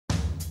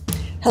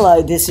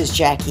Hello, this is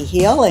Jackie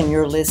Hill, and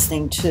you're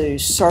listening to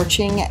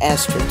Searching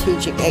as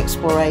Strategic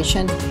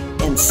Exploration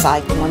in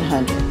Psych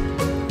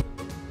 100.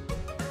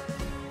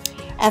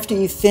 After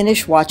you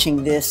finish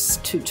watching this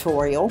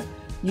tutorial,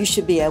 you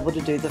should be able to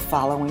do the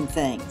following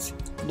things.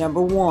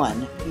 Number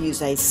one,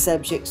 use a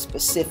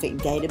subject-specific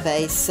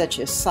database such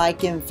as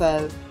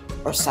PsycInfo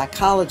or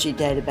Psychology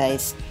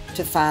database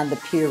to find the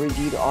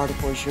peer-reviewed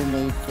articles you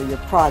need for your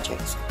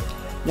projects.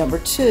 Number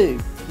two,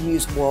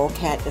 use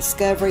WorldCat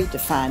Discovery to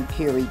find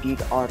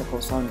peer-reviewed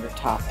articles on your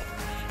topic.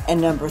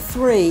 And number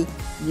three,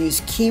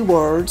 use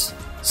keywords,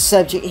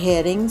 subject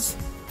headings,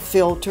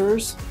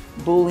 filters,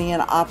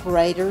 Boolean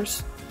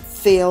operators,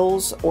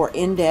 fills, or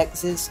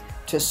indexes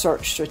to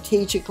search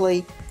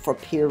strategically for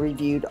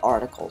peer-reviewed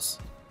articles.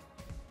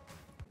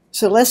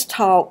 So let's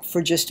talk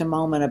for just a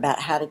moment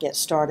about how to get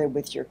started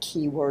with your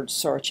keyword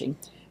searching.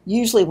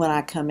 Usually when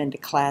I come into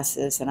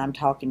classes and I'm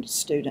talking to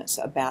students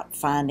about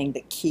finding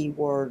the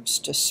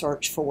keywords to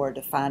search for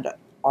to find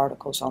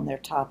articles on their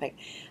topic,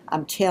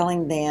 I'm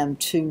telling them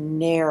to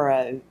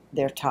narrow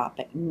their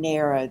topic,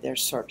 narrow their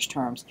search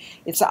terms.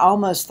 It's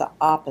almost the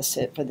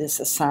opposite for this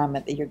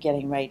assignment that you're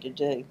getting ready to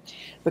do,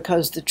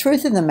 because the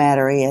truth of the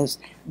matter is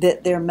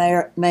that there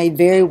may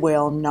very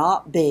well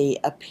not be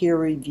a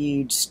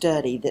peer-reviewed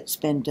study that's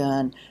been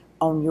done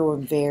on your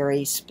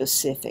very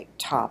specific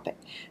topic.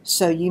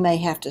 So you may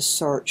have to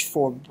search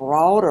for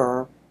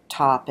broader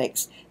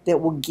topics that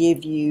will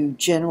give you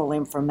general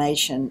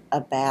information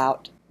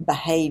about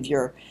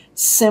behavior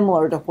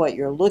similar to what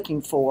you're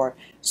looking for,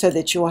 so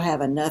that you'll have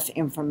enough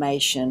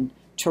information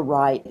to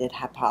write that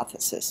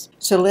hypothesis.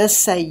 So let's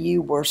say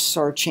you were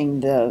searching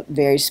the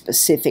very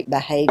specific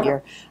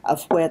behavior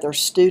of whether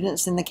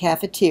students in the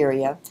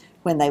cafeteria,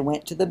 when they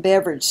went to the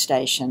beverage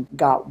station,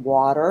 got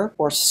water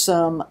or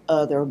some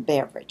other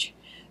beverage.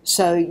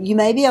 So you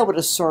may be able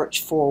to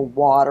search for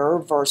water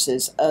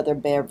versus other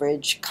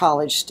beverage,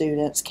 college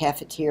students,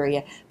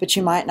 cafeteria, but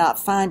you might not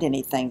find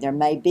anything. There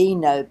may be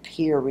no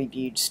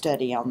peer-reviewed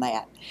study on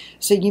that.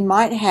 So you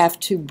might have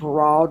to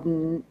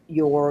broaden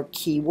your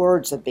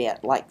keywords a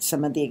bit, like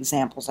some of the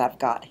examples I've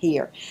got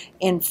here.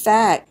 In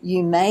fact,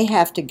 you may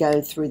have to go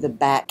through the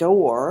back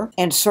door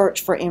and search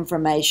for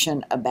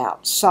information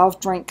about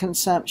soft drink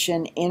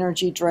consumption,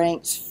 energy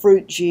drinks,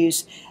 fruit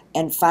juice,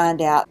 and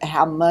find out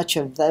how much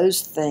of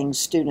those things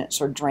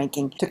students are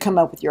drinking to come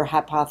up with your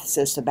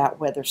hypothesis about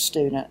whether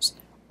students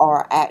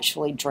are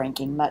actually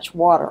drinking much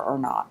water or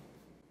not.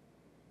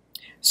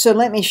 So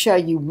let me show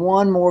you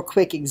one more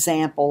quick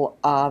example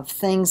of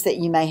things that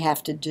you may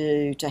have to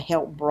do to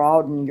help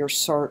broaden your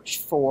search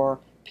for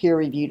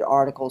peer-reviewed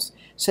articles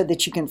so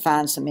that you can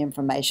find some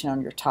information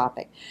on your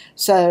topic.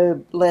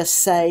 So let's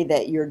say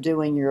that you're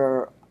doing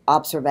your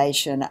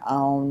observation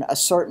on a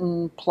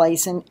certain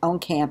place on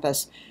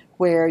campus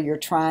where you're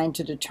trying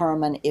to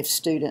determine if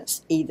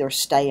students either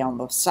stay on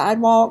the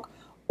sidewalk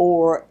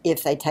or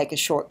if they take a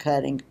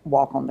shortcut and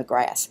walk on the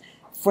grass.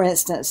 For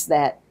instance,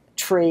 that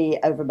tree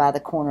over by the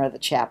corner of the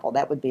chapel,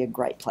 that would be a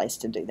great place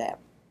to do that.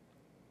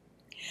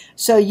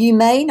 So you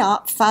may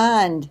not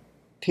find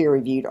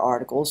peer-reviewed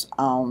articles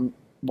on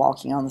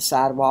walking on the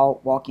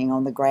sidewalk, walking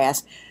on the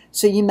grass,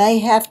 so you may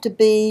have to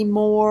be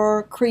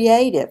more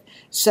creative.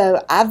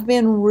 So I've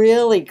been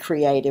really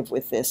creative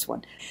with this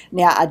one.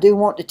 Now, I do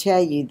want to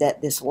tell you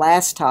that this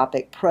last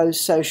topic,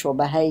 pro-social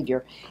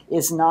behavior,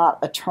 is not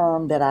a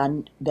term that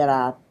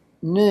I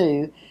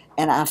knew,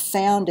 and I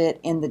found it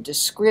in the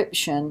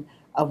description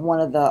of one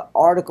of the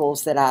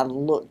articles that I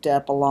looked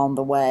up along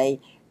the way,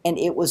 and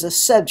it was a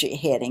subject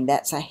heading.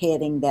 That's a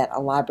heading that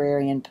a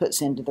librarian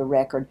puts into the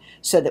record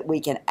so that we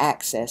can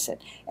access it.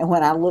 And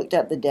when I looked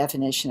up the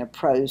definition of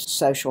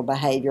pro-social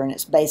behavior, and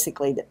it's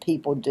basically that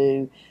people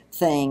do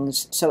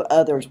things so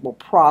others will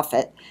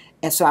profit,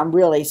 and so I'm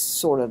really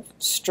sort of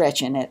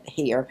stretching it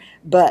here,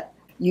 but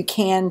you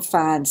can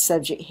find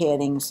subject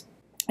headings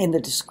in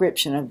the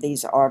description of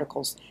these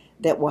articles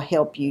that will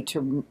help you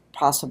to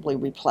possibly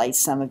replace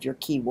some of your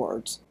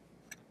keywords.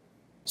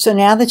 So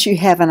now that you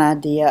have an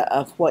idea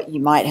of what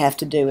you might have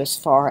to do as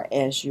far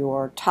as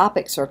your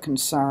topics are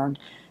concerned,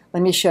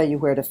 let me show you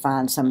where to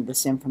find some of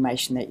this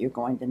information that you're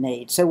going to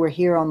need. So we're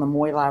here on the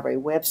Moye Library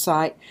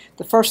website.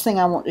 The first thing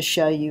I want to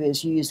show you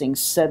is using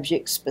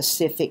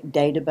subject-specific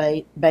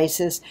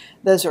databases.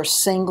 Those are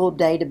single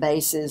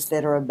databases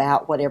that are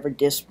about whatever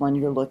discipline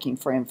you're looking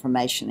for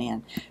information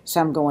in.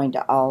 So I'm going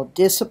to all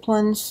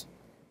disciplines,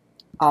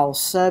 all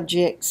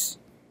subjects,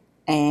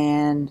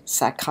 and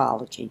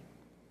psychology.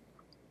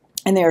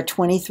 And there are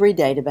 23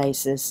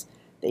 databases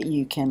that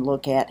you can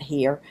look at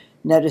here.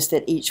 Notice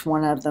that each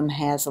one of them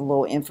has a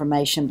little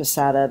information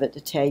beside of it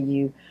to tell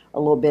you a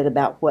little bit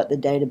about what the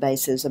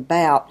database is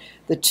about.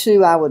 The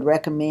two I would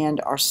recommend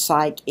are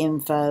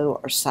PsycInfo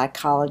or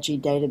Psychology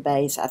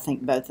database. I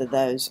think both of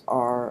those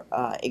are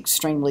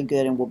extremely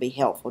good and will be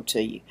helpful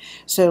to you.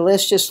 So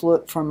let's just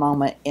look for a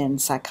moment in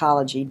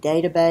Psychology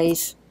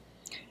database.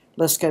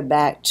 Let's go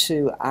back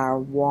to our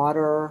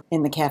water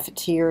in the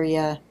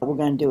cafeteria. We're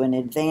going to do an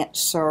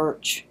advanced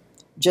search.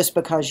 just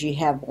because you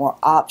have more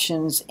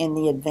options in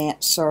the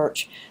advanced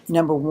search.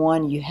 Number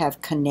one, you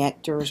have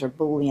connectors or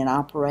Boolean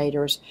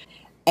operators.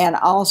 And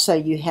also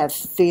you have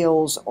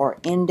fields or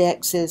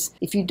indexes.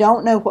 If you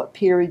don't know what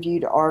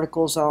peer-reviewed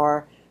articles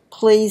are,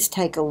 please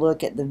take a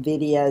look at the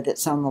video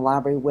that's on the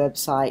library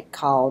website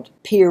called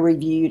Peer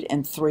Reviewed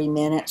in 3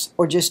 Minutes,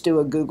 or just do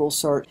a Google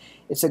search.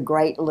 It's a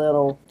great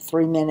little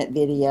 3-minute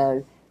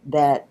video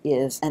that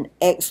is an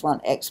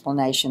excellent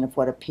explanation of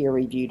what a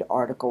peer-reviewed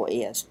article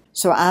is.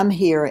 So I'm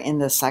here in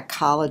the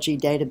psychology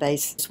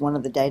database. It's one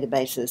of the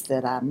databases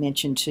that I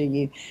mentioned to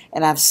you,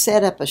 and I've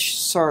set up a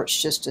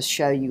search just to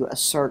show you a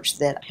search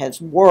that has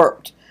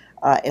worked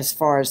as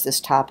far as this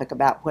topic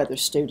about whether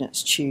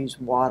students choose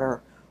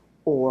water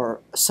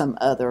or some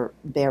other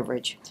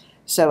beverage.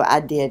 So I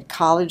did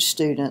college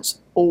students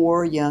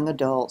or young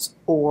adults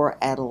or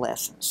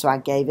adolescents. So I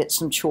gave it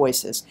some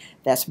choices.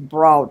 That's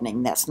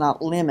broadening. That's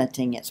not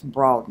limiting, it's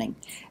broadening.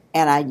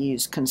 And I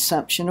used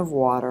consumption of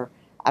water.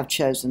 I've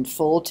chosen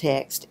full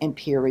text and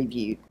peer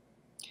reviewed.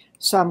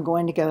 So I'm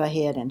going to go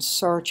ahead and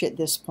search at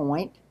this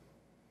point.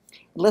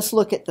 Let's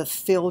look at the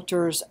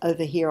filters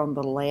over here on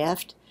the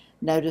left.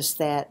 Notice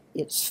that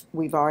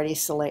we've already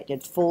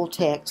selected full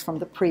text from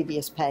the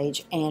previous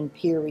page and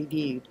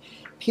peer-reviewed.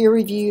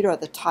 Peer-reviewed are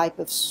the type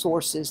of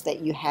sources that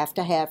you have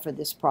to have for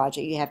this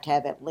project. You have to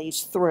have at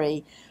least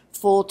 3.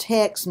 Full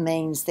text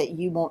means that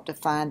you want to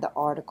find the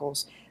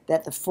articles,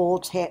 that the full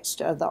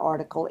text of the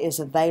article is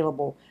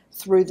available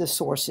through the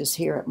sources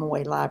here at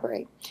Moye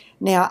Library.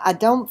 Now, I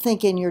don't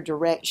think in your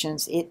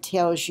directions it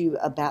tells you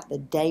about the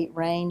date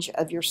range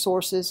of your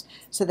sources,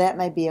 so that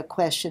may be a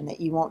question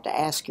that you want to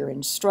ask your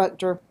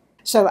instructor.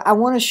 So I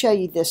want to show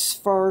you this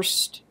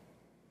first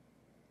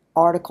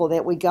article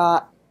that we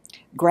got.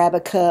 Grab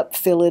a cup,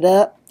 fill it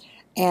up,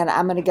 and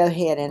I'm going to go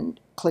ahead and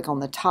click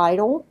on the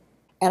title,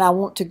 and I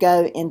want to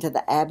go into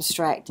the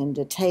abstract and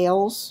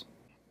details.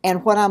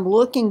 And what I'm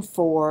looking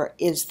for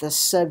is the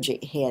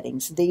subject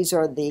headings. These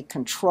are the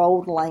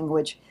controlled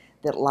language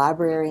that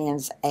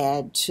librarians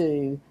add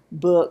to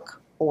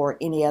book or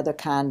any other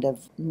kind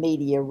of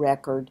media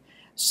record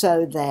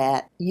so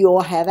that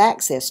you'll have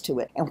access to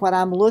it. And what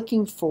I'm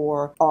looking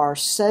for are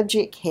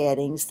subject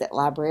headings that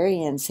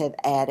librarians have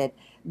added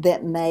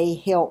that may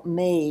help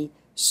me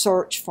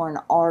search for an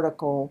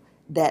article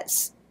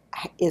that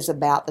is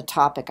about the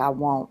topic I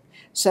want.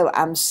 So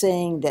I'm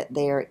seeing that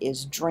there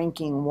is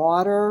drinking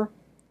water,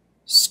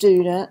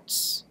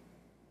 students,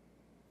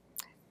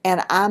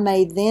 and I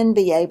may then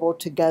be able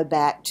to go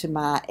back to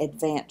my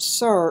advanced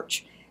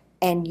search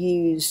and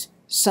use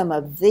some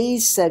of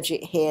these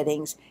subject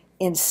headings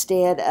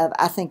instead of,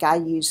 I think I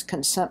use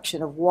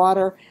consumption of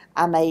water,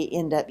 I may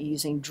end up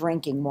using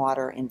drinking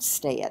water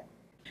instead.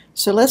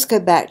 So let's go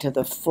back to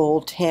the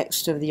full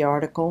text of the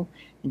article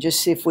and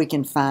just see if we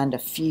can find a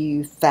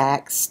few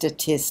facts,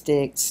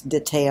 statistics,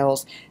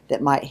 details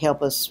that might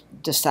help us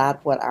decide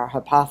what our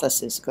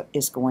hypothesis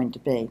is going to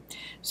be.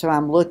 So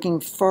I'm looking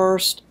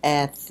first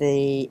at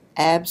the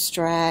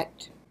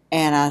abstract,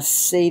 and I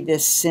see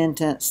this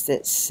sentence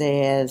that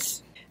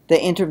says,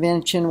 the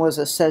intervention was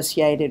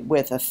associated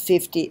with a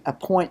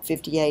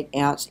 0.58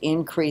 ounce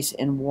increase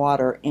in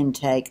water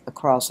intake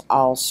across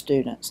all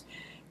students.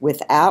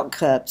 Without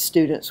cups,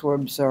 students were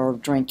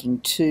observed drinking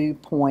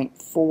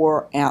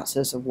 2.4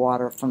 ounces of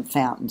water from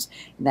fountains.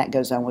 And that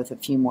goes on with a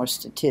few more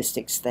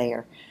statistics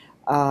there.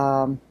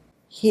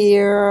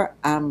 Here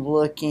I'm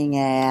looking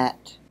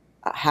at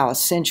how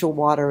essential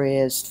water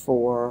is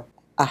for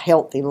a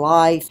healthy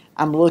life.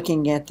 I'm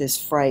looking at this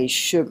phrase,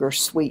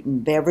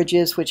 sugar-sweetened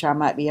beverages, which I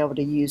might be able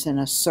to use in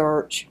a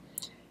search.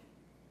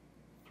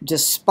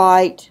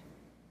 Despite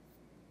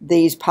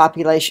these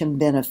population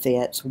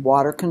benefits,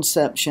 water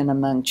consumption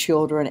among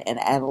children and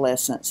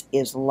adolescents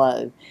is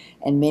low,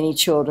 and many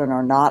children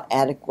are not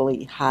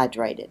adequately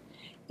hydrated,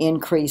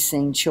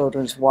 increasing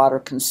children's water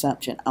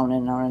consumption, on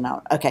and on and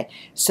on. Okay,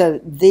 so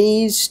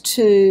these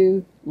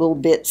two little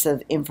bits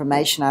of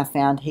information I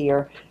found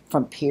here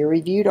from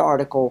peer-reviewed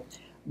article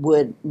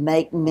would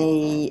make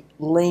me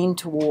lean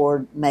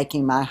toward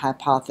making my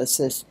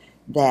hypothesis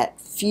that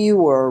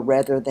fewer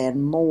rather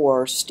than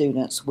more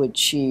students would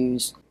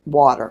choose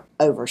water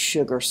over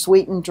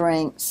sugar-sweetened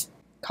drinks,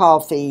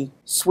 coffee,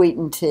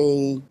 sweetened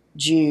tea,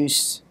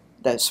 juice,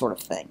 those sort of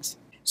things.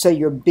 So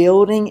you're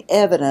building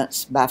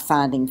evidence by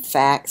finding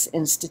facts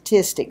and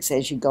statistics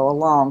as you go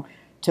along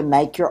to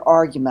make your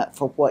argument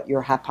for what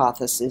your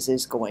hypothesis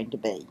is going to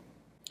be.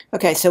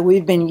 Okay, so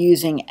we've been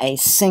using a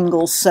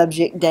single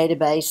subject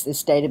database.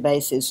 This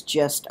database is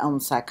just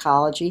on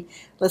psychology.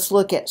 Let's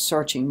look at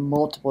searching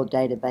multiple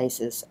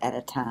databases at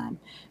a time.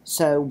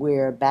 So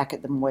we're back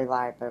at the Moye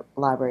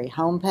Library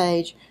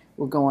homepage.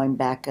 We're going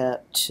back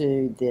up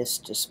to this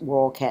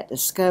WorldCat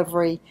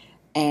Discovery,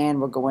 and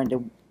we're going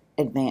to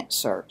Advanced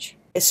Search.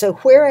 So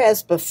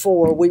whereas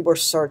before we were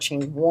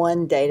searching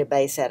one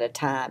database at a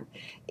time,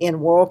 in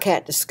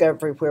WorldCat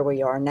Discovery, where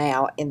we are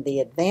now in the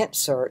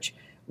Advanced Search,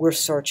 we're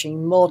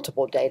searching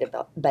multiple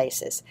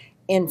databases.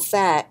 In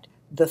fact,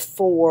 the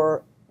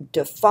 4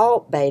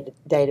 default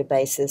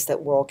databases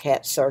that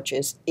WorldCat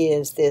searches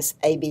is this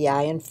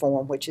ABI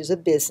Inform, which is a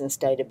business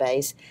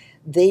database,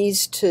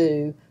 these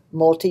two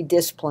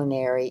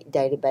multidisciplinary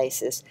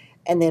databases,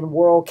 and then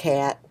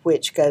WorldCat,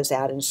 which goes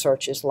out and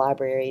searches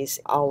libraries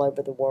all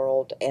over the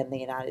world and the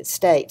United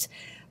States.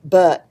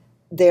 But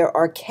there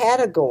are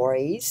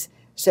categories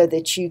so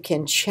that you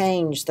can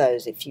change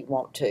those if you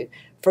want to.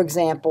 For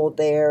example,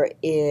 there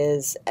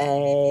is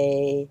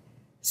a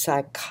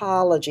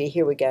psychology,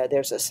 here we go,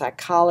 there's a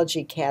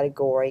psychology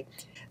category.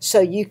 So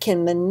you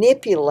can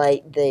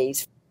manipulate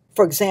these.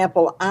 For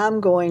example,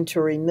 I'm going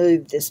to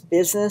remove this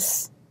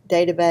business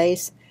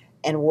database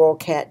and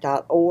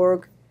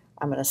worldcat.org.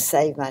 I'm going to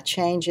save my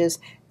changes,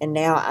 and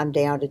now I'm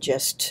down to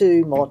just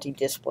two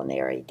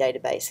multidisciplinary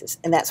databases,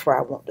 and that's where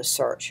I want to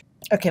search.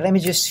 Okay, let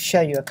me just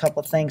show you a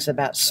couple things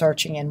about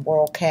searching in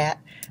WorldCat.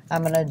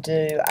 I'm going to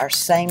do our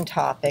same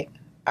topic,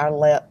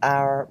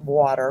 our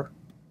water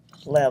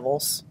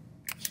levels,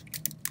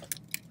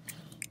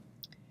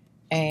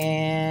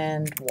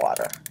 and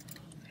water.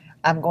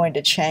 I'm going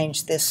to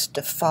change this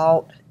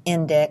default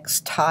index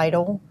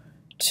title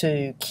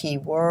to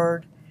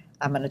keyword.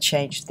 I'm going to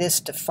change this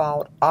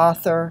default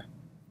author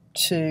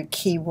to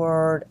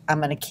keyword. I'm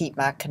going to keep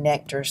my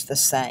connectors the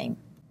same.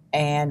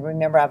 And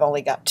remember, I've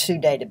only got two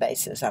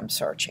databases I'm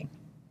searching.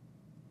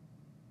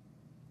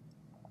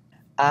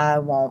 I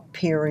want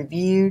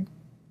peer-reviewed.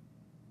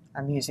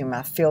 I'm using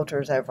my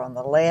filters over on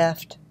the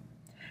left.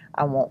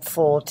 I want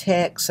full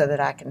text so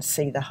that I can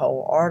see the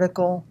whole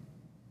article.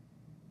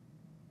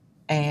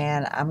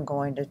 And I'm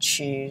going to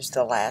choose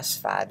the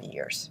last 5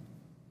 years.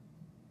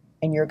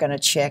 And you're going to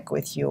check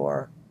with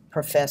your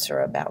professor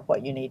about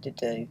what you need to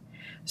do.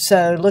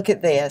 So look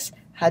at this,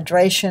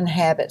 hydration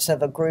habits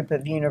of a group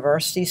of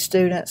university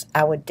students.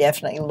 I would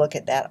definitely look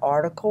at that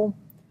article.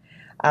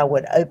 I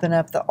would open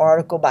up the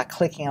article by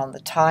clicking on the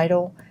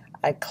title.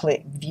 I'd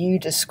click view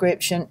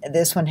description.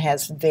 This one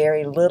has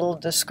very little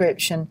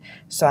description,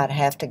 so I'd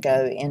have to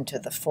go into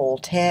the full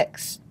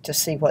text to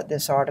see what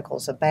this article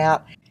is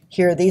about.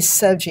 Here are these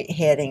subject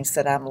headings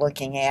that I'm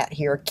looking at.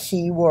 Here are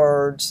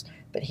keywords,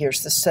 but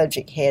here's the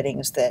subject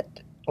headings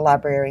that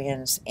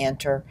librarians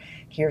enter.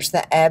 Here's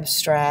the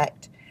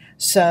abstract.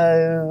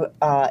 So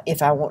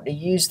if I want to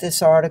use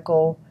this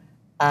article,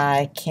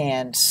 I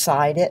can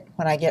cite it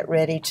when I get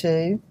ready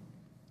to.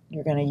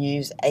 You're going to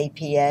use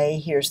APA.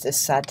 Here's this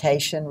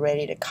citation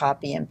ready to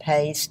copy and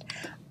paste.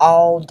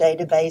 All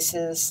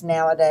databases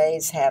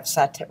nowadays have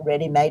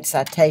ready-made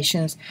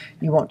citations.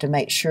 You want to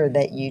make sure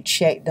that you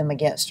check them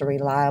against a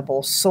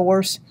reliable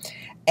source.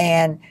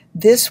 And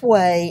this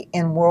way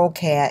in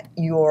WorldCat,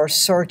 you're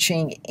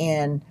searching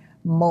in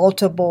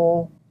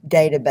multiple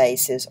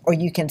databases, or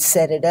you can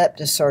set it up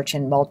to search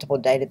in multiple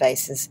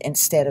databases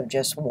instead of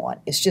just one.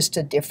 It's just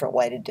a different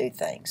way to do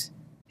things.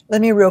 Let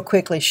me real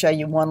quickly show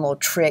you one little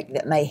trick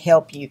that may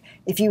help you.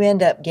 If you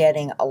end up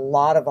getting a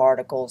lot of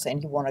articles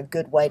and you want a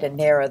good way to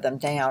narrow them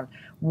down,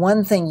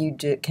 one thing you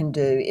can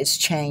do is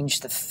change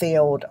the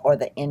field or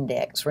the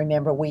index.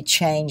 Remember, we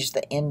changed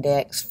the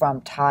index from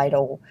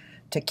title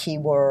to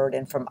keyword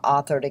and from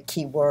author to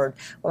keyword.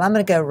 Well, I'm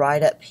going to go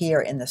right up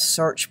here in the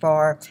search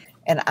bar,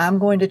 and I'm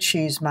going to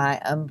choose my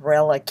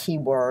umbrella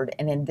keyword,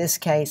 and in this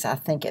case I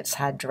think it's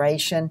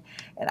hydration,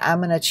 and I'm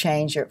going to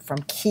change it from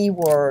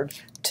keyword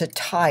to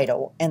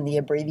title, and the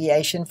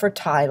abbreviation for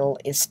title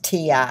is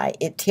TI.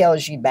 It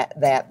tells you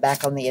that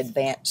back on the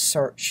advanced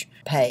search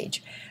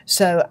page.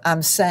 So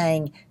I'm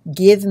saying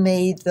give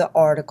me the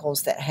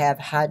articles that have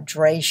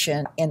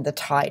hydration in the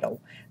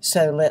title.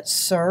 So let's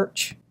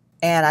search,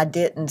 and I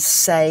didn't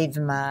save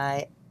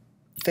my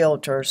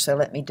filters, so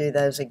let me do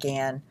those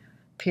again.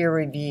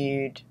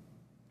 Peer-reviewed,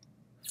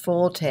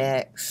 full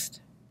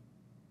text,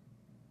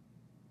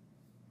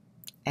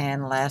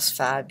 and last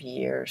 5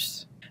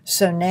 years.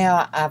 So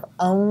now I've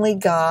only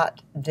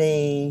got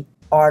the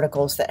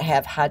articles that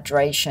have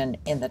hydration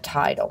in the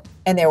title,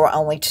 and there were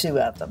only 2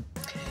 of them.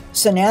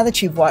 So now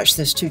that you've watched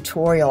this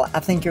tutorial, I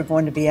think you're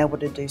going to be able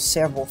to do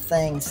several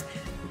things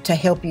to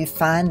help you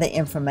find the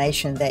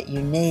information that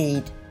you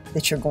need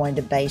that you're going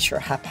to base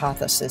your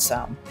hypothesis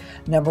on.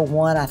 Number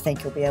one, I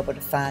think you'll be able to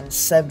find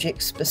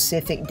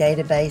subject-specific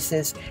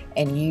databases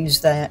and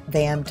use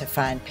them to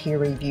find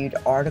peer-reviewed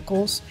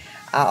articles.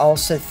 I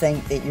also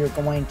think that you're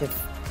going to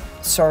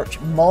search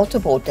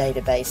multiple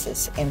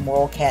databases in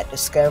WorldCat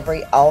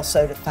Discovery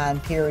also to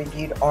find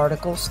peer-reviewed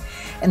articles.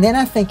 And then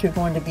I think you're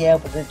going to be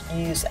able to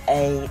use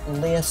a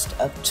list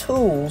of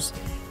tools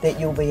that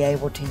you'll be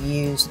able to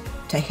use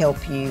to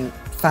help you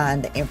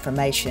find the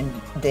information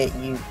that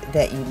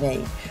you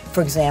need.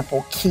 For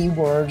example,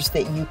 keywords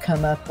that you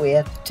come up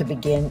with to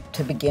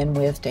begin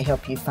with to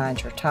help you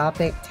find your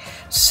topic,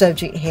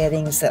 subject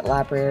headings that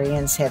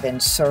librarians have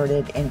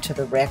inserted into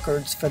the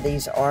records for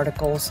these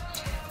articles,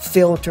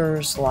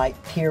 filters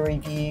like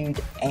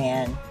peer-reviewed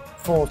and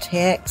full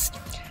text,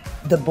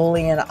 the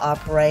Boolean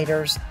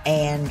operators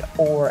and,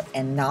 or,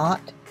 and not,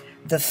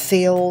 the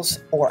fields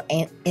or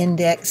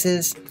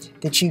indexes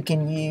that you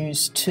can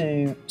use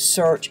to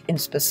search in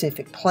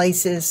specific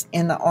places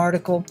in the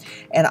article,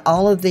 and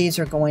all of these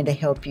are going to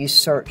help you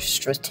search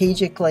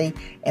strategically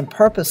and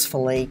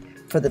purposefully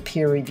for the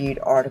peer-reviewed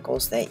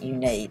articles that you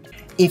need.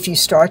 If you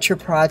start your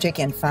project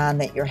and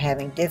find that you're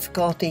having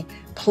difficulty,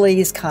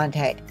 please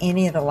contact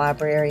any of the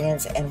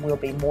librarians and we'll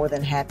be more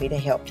than happy to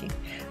help you.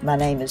 My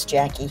name is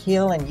Jackie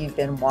Hill and you've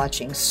been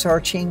watching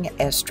Searching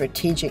as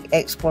Strategic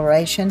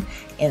Exploration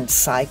in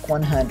Psych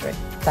 100.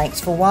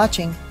 Thanks for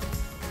watching.